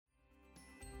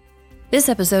This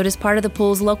episode is part of the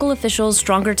pool's Local Officials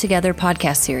Stronger Together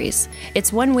podcast series.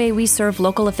 It's one way we serve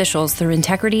local officials through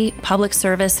integrity, public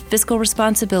service, fiscal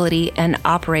responsibility, and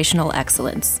operational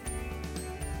excellence.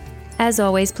 As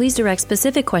always, please direct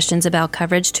specific questions about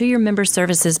coverage to your member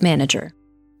services manager.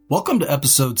 Welcome to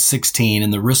episode 16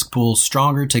 in the Risk Pool's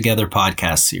Stronger Together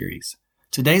podcast series.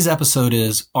 Today's episode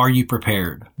is, Are You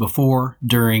Prepared? Before,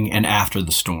 during, and after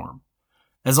the storm.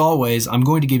 As always, I'm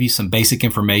going to give you some basic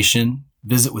information,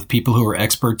 visit with people who are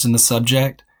experts in the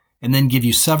subject, and then give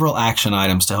you several action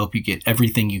items to help you get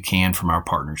everything you can from our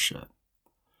partnership.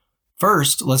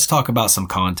 First, let's talk about some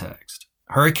context.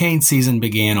 Hurricane season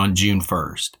began on June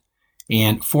 1st,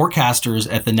 and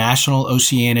forecasters at the National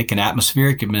Oceanic and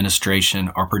Atmospheric Administration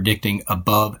are predicting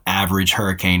above average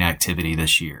hurricane activity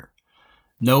this year.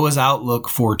 NOAA's outlook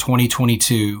for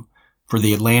 2022 for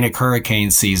the Atlantic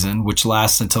hurricane season, which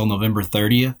lasts until November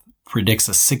 30th, predicts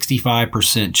a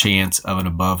 65% chance of an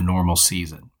above normal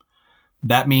season.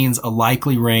 That means a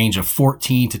likely range of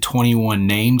 14 to 21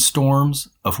 named storms,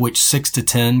 of which 6 to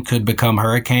 10 could become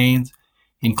hurricanes,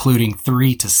 including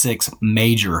 3 to 6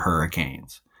 major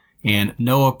hurricanes. And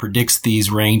NOAA predicts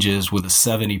these ranges with a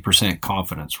 70%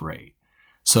 confidence rate.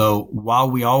 So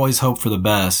while we always hope for the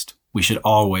best, we should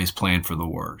always plan for the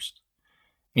worst.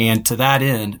 And to that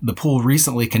end, the pool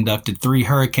recently conducted 3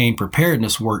 hurricane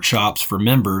preparedness workshops for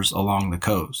members along the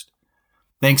coast.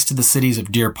 Thanks to the cities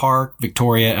of Deer Park,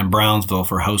 Victoria, and Brownsville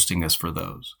for hosting us for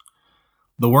those.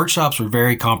 The workshops were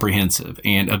very comprehensive,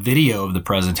 and a video of the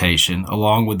presentation,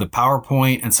 along with the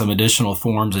PowerPoint and some additional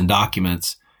forms and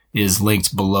documents, is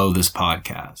linked below this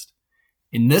podcast.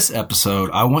 In this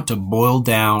episode, I want to boil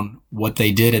down what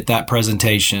they did at that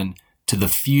presentation to the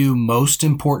few most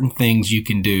important things you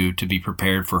can do to be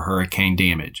prepared for hurricane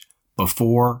damage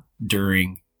before,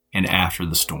 during, and after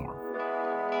the storm.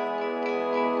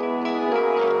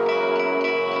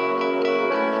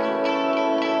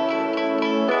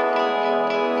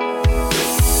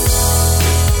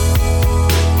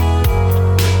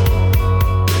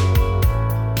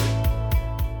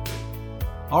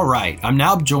 All right, I'm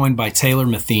now joined by Taylor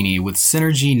Matheny with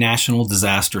Synergy National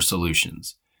Disaster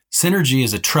Solutions. Synergy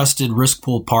is a trusted risk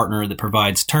pool partner that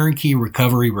provides turnkey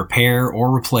recovery, repair, or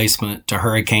replacement to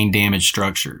hurricane damaged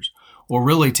structures, or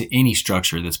really to any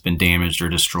structure that's been damaged or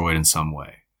destroyed in some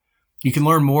way. You can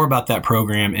learn more about that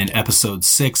program in episode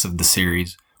 6 of the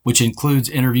series, which includes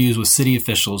interviews with city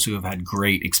officials who have had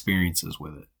great experiences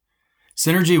with it.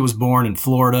 Synergy was born in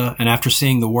Florida, and after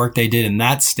seeing the work they did in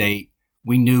that state,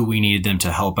 we knew we needed them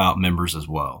to help out members as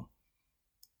well.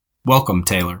 Welcome,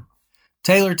 Taylor.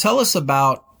 Taylor, tell us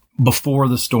about before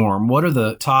the storm. What are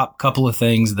the top couple of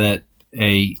things that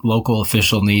a local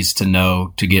official needs to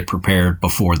know to get prepared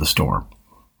before the storm?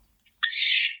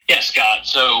 Yes, Scott.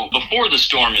 So before the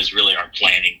storm is really our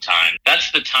planning time.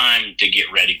 That's the time to get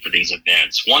ready for these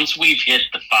events. Once we've hit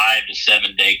the 5 to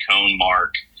 7 day cone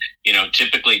mark,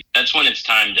 typically that's when it's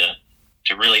time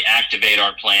to really activate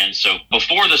our plan. So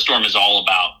before the storm is all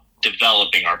about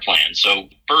developing our plan. So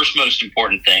first most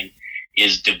important thing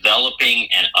is developing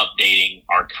and updating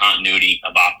our continuity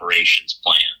of operations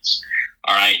plans.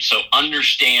 All right. So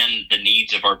understand the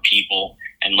needs of our people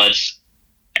and let's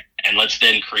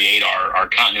then create our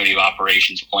continuity of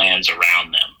operations plans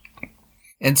around them.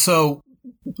 And so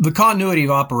the continuity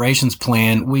of operations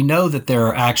plan, we know that there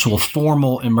are actual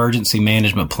formal emergency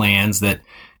management plans that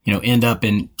end up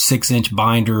in 6-inch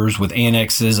binders with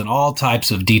annexes and all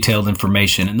types of detailed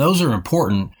information. And those are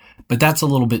important, but that's a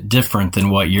little bit different than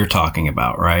what you're talking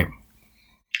about, right?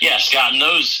 Yeah, Scott, and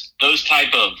those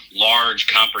type of large,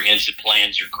 comprehensive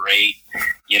plans are great.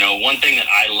 One thing that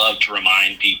I love to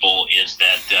remind people is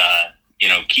that,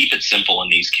 keep it simple in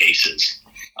these cases.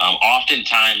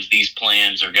 Oftentimes, these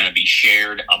plans are going to be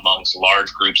shared amongst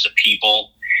large groups of people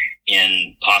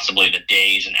in possibly the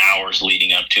days and hours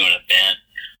leading up to an event.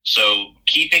 So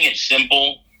keeping it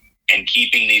simple and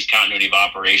keeping these continuity of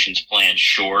operations plans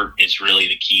short is really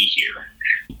the key here.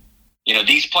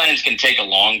 These plans can take a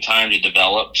long time to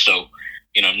develop. So,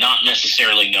 not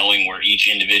necessarily knowing where each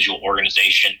individual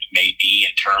organization may be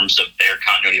in terms of their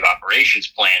continuity of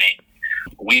operations planning,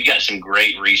 we've got some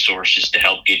great resources to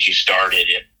help get you started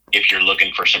if you're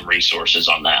looking for some resources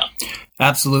on that.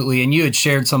 Absolutely. And you had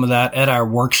shared some of that at our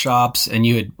workshops and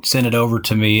you had sent it over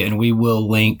to me, and we will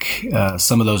link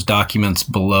some of those documents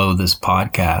below this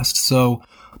podcast. So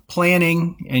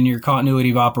planning and your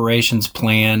continuity of operations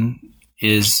plan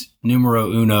is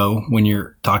numero uno when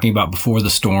you're talking about before the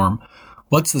storm.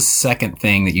 What's the second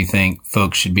thing that you think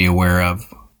folks should be aware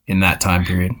of in that time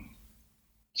period?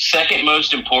 Second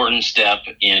most important step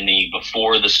in the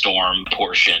before the storm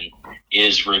portion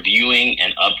is reviewing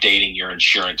and updating your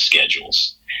insurance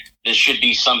schedules. This should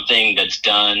be something that's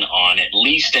done on at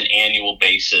least an annual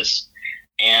basis.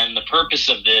 And the purpose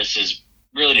of this is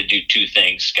really to do two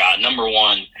things, Scott. Number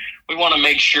one, we want to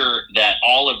make sure that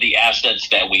all of the assets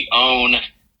that we own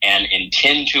and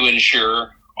intend to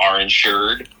insure are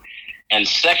insured. And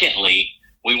secondly,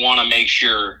 we want to make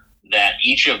sure that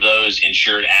each of those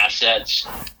insured assets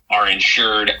are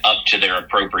insured up to their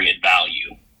appropriate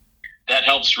value. That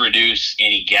helps reduce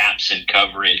any gaps in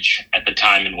coverage at the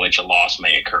time in which a loss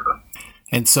may occur.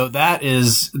 And so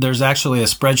there's actually a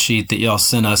spreadsheet that y'all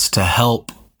sent us to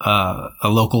help a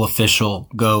local official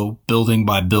go building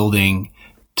by building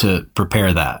to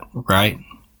prepare that, right?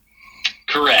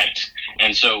 Correct.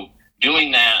 And so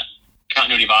doing that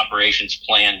continuity of operations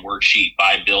plan worksheet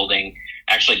by building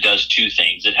actually does two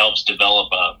things. It helps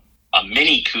develop a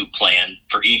mini COOP plan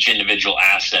for each individual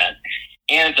asset.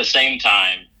 And at the same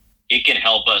time, it can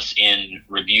help us in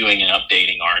reviewing and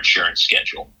updating our insurance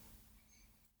schedule.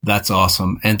 That's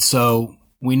awesome. And so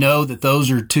we know that those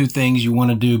are two things you want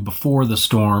to do before the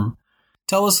storm.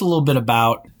 Tell us a little bit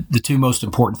about the two most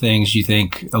important things you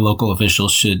think a local official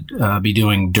should be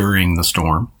doing during the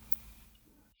storm.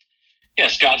 Yeah,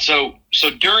 Scott. So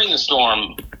during the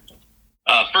storm,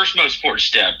 first most important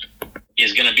step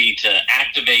is going to be to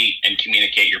activate and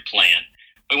communicate your plan.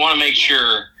 We want to make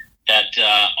sure that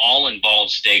all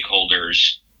involved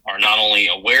stakeholders are not only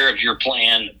aware of your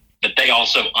plan, but they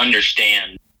also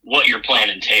understand what your plan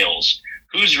entails.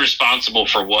 Who's responsible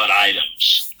for what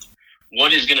items?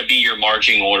 What is going to be your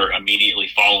marching order immediately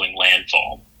following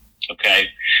landfall? Okay.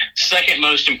 Second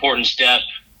most important step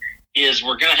is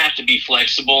we're going to have to be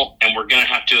flexible, and we're going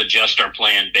to have to adjust our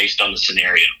plan based on the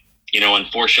scenario. You know,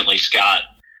 unfortunately, Scott,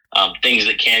 things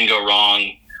that can go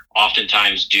wrong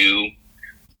oftentimes do.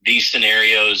 These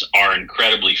scenarios are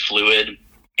incredibly fluid,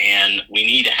 and we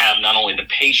need to have not only the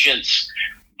patience,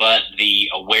 but the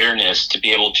awareness to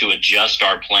be able to adjust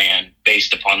our plan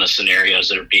based upon the scenarios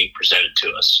that are being presented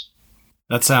to us.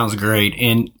 That sounds great.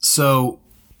 And so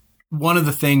one of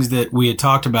the things that we had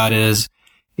talked about is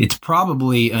it's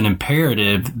probably an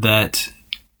imperative that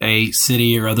a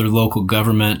city or other local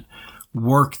government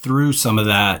work through some of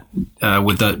that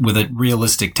with a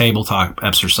realistic tabletop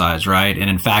exercise, right? And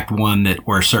in fact, one that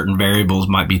where certain variables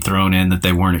might be thrown in that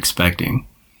they weren't expecting.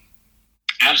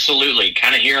 Absolutely.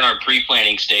 Kind of here in our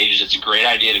pre-planning stages, it's a great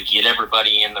idea to get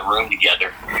everybody in the room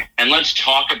together and let's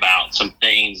talk about some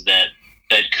things that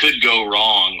could go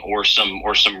wrong, or some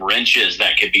wrenches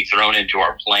that could be thrown into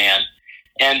our plan,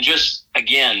 and just,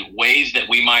 again, ways that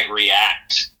we might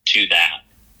react to that.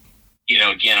 You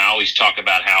know, again, I always talk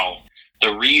about how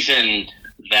the reason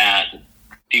that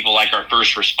people like our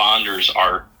first responders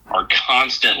are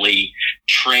constantly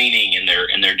training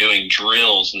and they're doing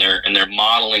drills and they're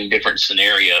modeling different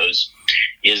scenarios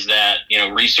is that, you know,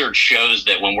 research shows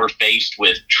that when we're faced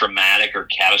with traumatic or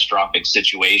catastrophic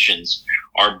situations,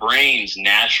 our brains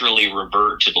naturally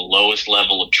revert to the lowest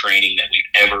level of training that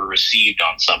we've ever received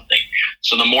on something.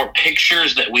 So the more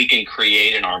pictures that we can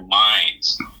create in our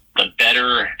minds, the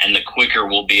better and the quicker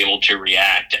we'll be able to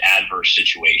react to adverse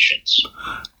situations.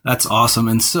 That's awesome.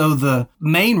 And so the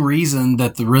main reason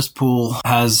that the Risk Pool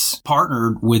has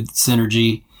partnered with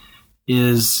Synergy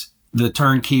is the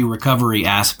turnkey recovery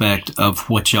aspect of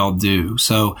what y'all do.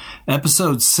 So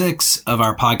episode 6 of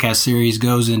our podcast series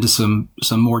goes into some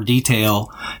more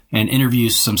detail and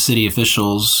interviews some city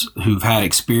officials who've had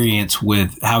experience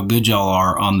with how good y'all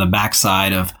are on the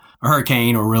backside of a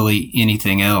hurricane or really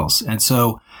anything else. And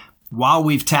so while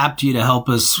we've tapped you to help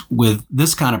us with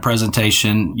this kind of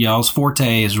presentation, y'all's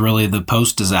forte is really the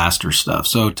post-disaster stuff.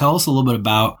 So tell us a little bit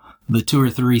about the 2 or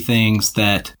 3 things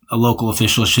that a local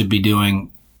official should be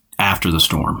doing after the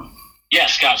storm. Yeah,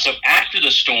 Scott. So after the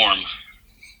storm,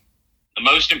 the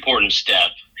most important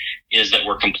step is that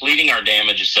we're completing our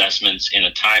damage assessments in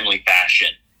a timely fashion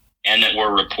and that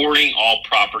we're reporting all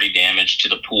property damage to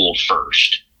the pool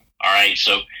first. All right.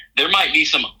 So there might be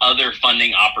some other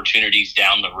funding opportunities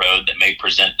down the road that may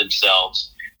present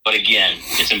themselves. But again,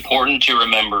 it's important to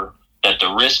remember that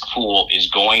the risk pool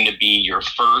is going to be your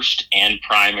first and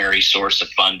primary source of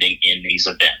funding in these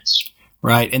events.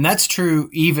 Right. And that's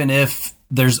true even if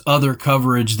there's other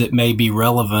coverage that may be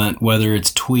relevant, whether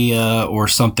it's TWIA or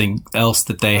something else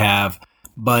that they have.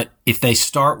 But if they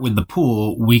start with the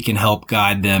pool, we can help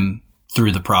guide them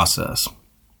through the process.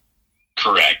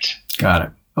 Correct. Got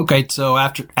it. Okay. So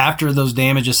after those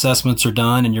damage assessments are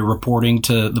done and you're reporting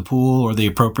to the pool or the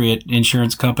appropriate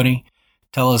insurance company,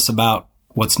 tell us about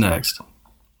what's next.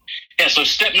 Yeah. So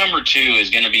step number 2 is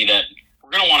going to be that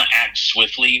we're going to want to act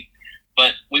swiftly,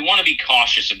 but we want to be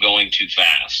cautious of going too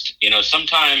fast. You know,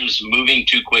 sometimes moving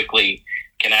too quickly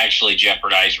can actually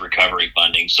jeopardize recovery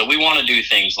funding. So we want to do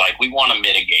things like we want to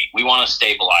mitigate, we want to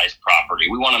stabilize property,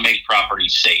 we want to make property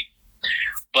safe.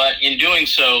 But in doing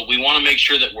so, we want to make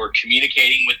sure that we're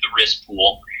communicating with the risk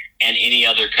pool and any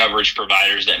other coverage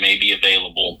providers that may be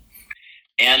available.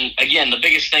 And again, the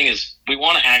biggest thing is we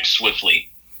want to act swiftly.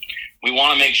 We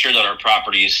want to make sure that our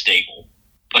property is stable.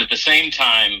 But at the same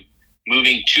time,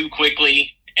 moving too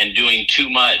quickly and doing too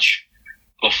much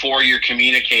before you're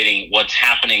communicating what's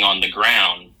happening on the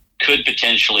ground could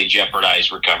potentially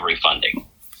jeopardize recovery funding.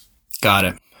 Got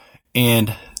it.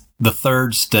 And the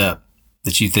third step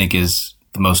that you think is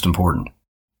the most important?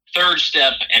 Third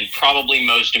step, and probably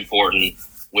most important,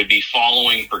 would be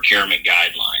following procurement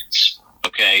guidelines.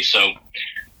 Okay, so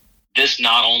this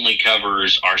not only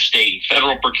covers our state and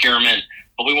federal procurement,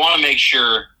 but we want to make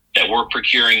sure that we're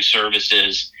procuring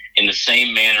services in the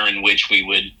same manner in which we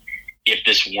would if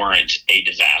this weren't a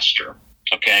disaster.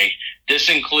 Okay, this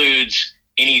includes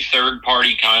any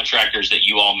third-party contractors that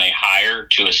you all may hire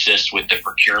to assist with the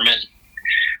procurement.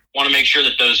 Want to make sure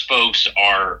that those folks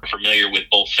are familiar with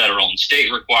both federal and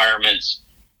state requirements,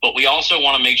 but we also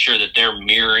want to make sure that they're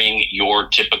mirroring your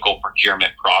typical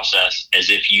procurement process as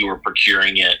if you were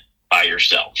procuring it by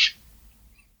yourself.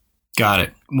 Got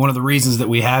it. One of the reasons that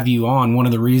we have you on, one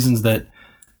of the reasons that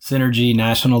Synergy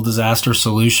National Disaster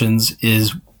Solutions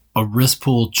is a risk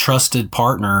pool trusted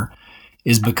partner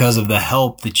is because of the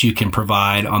help that you can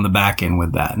provide on the back end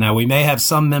with that. Now, we may have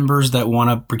some members that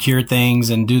want to procure things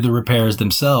and do the repairs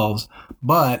themselves,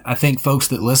 but I think folks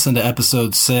that listen to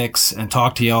episode 6 and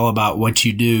talk to y'all about what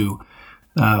you do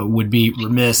would be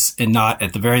remiss in not,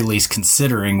 at the very least,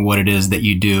 considering what it is that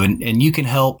you do. And you can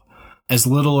help as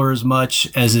little or as much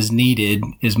as is needed,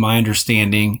 is my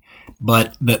understanding.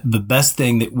 But the best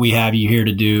thing that we have you here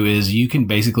to do is you can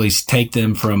basically take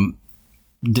them from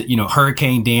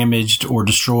hurricane damaged or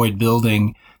destroyed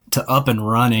building to up and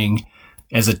running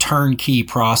as a turnkey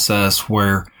process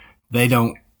where they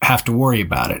don't have to worry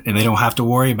about it and they don't have to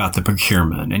worry about the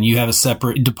procurement. And you have a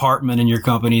separate department in your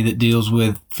company that deals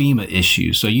with FEMA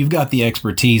issues. So you've got the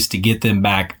expertise to get them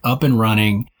back up and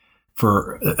running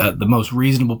for the most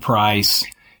reasonable price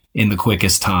in the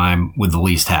quickest time with the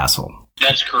least hassle.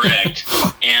 That's correct.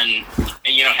 And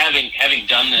having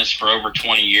done this for over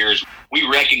 20 years, we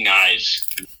recognize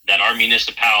that our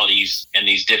municipalities and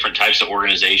these different types of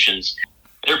organizations,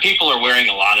 their people are wearing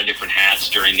a lot of different hats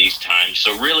during these times.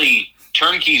 So really,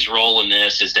 Turnkey's role in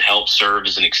this is to help serve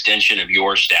as an extension of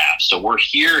your staff. So we're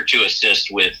here to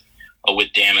assist with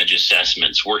damage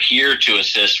assessments. We're here to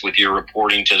assist with your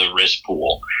reporting to the risk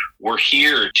pool. We're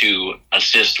here to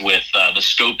assist with the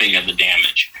scoping of the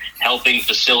damage, helping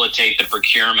facilitate the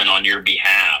procurement on your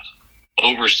behalf,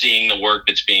 overseeing the work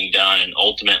that's being done, and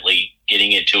ultimately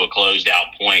getting it to a closed out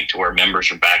point to where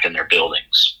members are back in their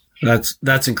buildings.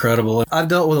 That's incredible. I've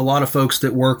dealt with a lot of folks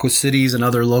that work with cities and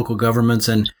other local governments,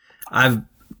 and I've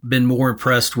been more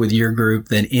impressed with your group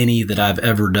than any that I've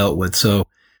ever dealt with. So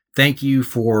thank you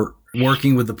for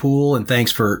working with the pool, and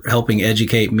thanks for helping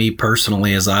educate me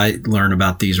personally as I learn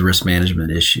about these risk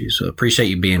management issues. So appreciate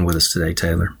you being with us today,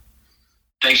 Taylor.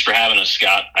 Thanks for having us,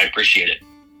 Scott. I appreciate it.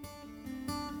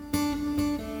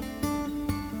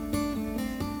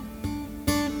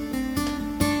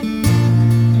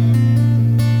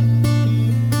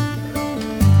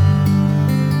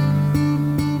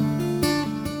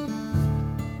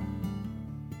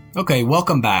 Okay,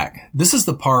 welcome back. This is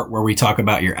the part where we talk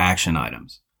about your action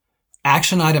items.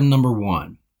 Action item number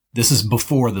 1. This is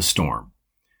before the storm.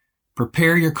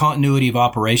 Prepare your continuity of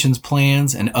operations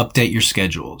plans and update your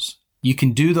schedules. You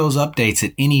can do those updates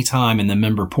at any time in the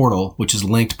member portal, which is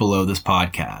linked below this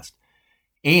podcast.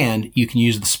 And you can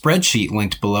use the spreadsheet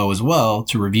linked below as well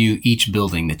to review each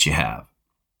building that you have.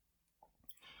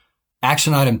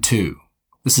 Action item 2.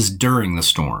 This is during the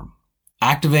storm.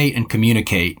 Activate and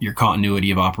communicate your continuity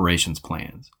of operations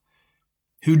plans.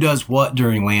 Who does what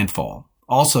during landfall?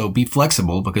 Also, be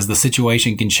flexible because the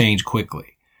situation can change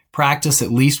quickly. Practice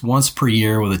at least once per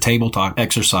year with a tabletop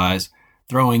exercise,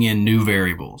 throwing in new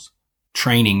variables.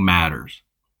 Training matters.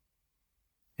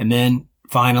 And then,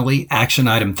 finally, action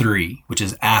item 3, which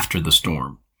is after the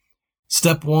storm.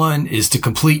 Step 1 is to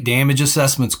complete damage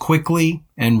assessments quickly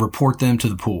and report them to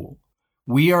the pool.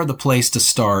 We are the place to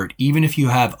start, even if you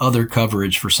have other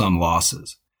coverage for some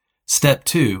losses. Step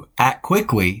 2, act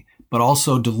quickly, but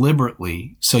also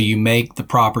deliberately so you make the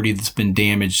property that's been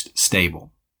damaged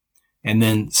stable. And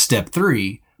then step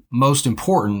 3, most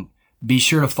important, be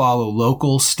sure to follow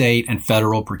local, state, and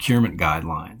federal procurement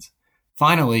guidelines.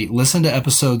 Finally, listen to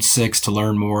episode 6 to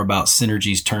learn more about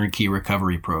Synergy's Turnkey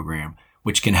Recovery Program,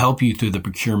 which can help you through the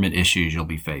procurement issues you'll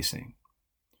be facing.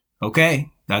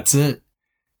 Okay, that's it.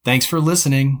 Thanks for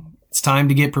listening. It's time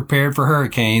to get prepared for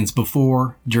hurricanes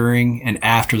before, during, and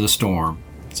after the storm.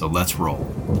 So let's roll.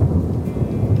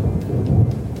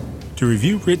 To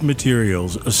review written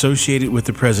materials associated with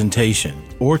the presentation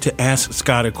or to ask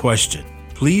Scott a question,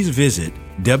 please visit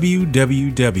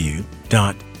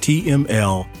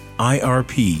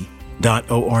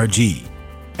www.tmlirp.org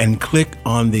and click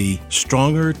on the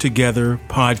Stronger Together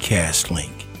podcast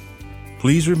link.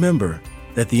 Please remember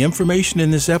that the information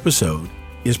in this episode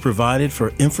is provided for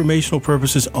informational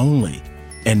purposes only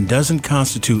and doesn't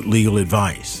constitute legal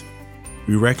advice.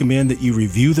 We recommend that you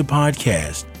review the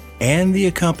podcast and the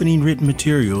accompanying written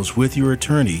materials with your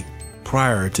attorney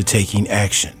prior to taking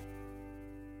action.